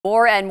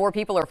More and more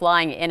people are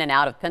flying in and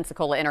out of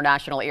Pensacola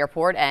International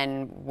Airport,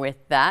 and with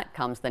that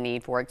comes the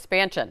need for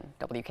expansion.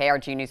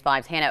 WKRG News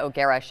 5's Hannah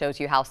O'Gara shows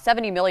you how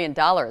 $70 million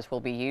will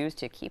be used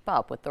to keep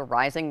up with the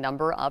rising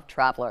number of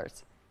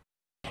travelers.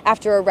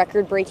 After a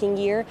record-breaking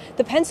year,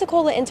 the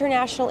Pensacola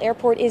International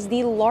Airport is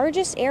the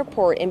largest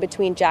airport in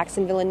between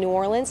Jacksonville and New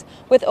Orleans,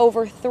 with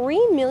over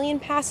 3 million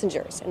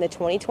passengers in the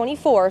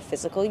 2024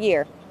 fiscal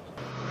year.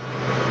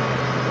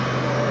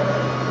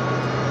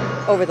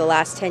 Over the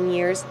last 10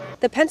 years,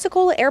 the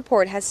Pensacola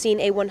Airport has seen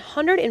a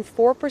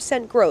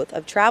 104% growth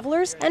of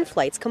travelers and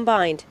flights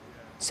combined.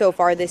 So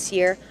far this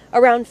year,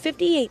 around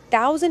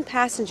 58,000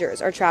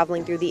 passengers are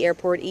traveling through the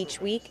airport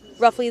each week,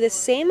 roughly the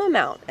same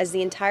amount as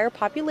the entire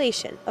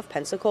population of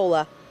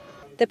Pensacola.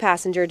 The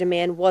passenger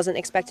demand wasn't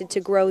expected to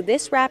grow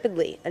this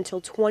rapidly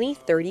until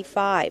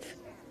 2035.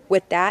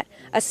 With that,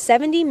 a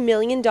 $70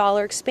 million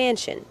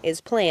expansion is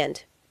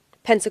planned.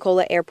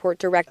 Pensacola Airport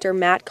Director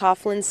Matt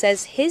Coughlin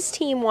says his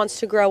team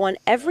wants to grow on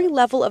every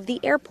level of the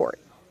airport,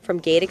 from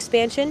gate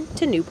expansion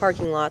to new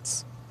parking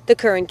lots. The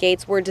current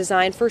gates were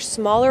designed for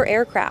smaller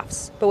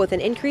aircrafts, but with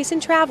an increase in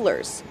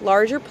travelers,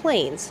 larger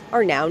planes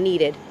are now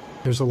needed.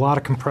 There's a lot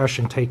of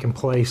compression taking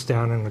place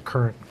down in the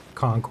current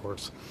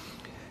concourse.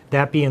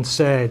 That being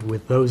said,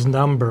 with those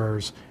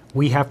numbers,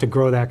 we have to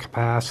grow that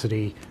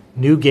capacity.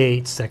 New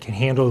gates that can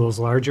handle those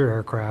larger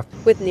aircraft.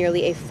 With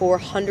nearly a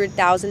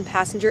 400,000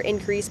 passenger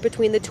increase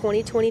between the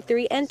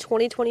 2023 and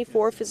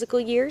 2024 fiscal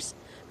years,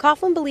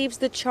 Coughlin believes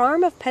the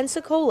charm of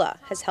Pensacola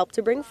has helped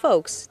to bring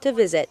folks to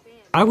visit.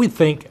 I would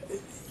think,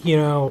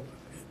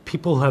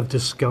 people have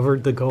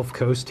discovered the Gulf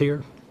Coast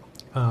here.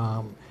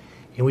 And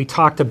we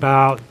talked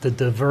about the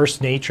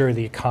diverse nature of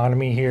the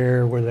economy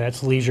here, whether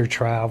that's leisure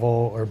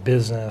travel or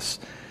business.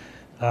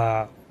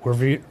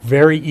 We're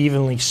very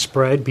evenly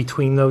spread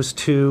between those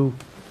two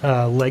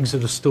legs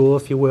of the stool,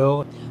 if you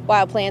will.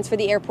 While plans for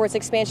the airport's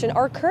expansion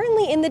are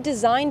currently in the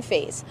design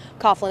phase,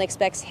 Coughlin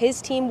expects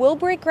his team will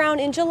break ground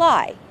in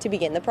July to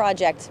begin the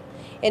project.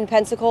 In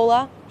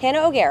Pensacola,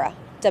 Hannah O'Gara,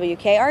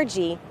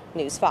 WKRG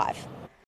News 5.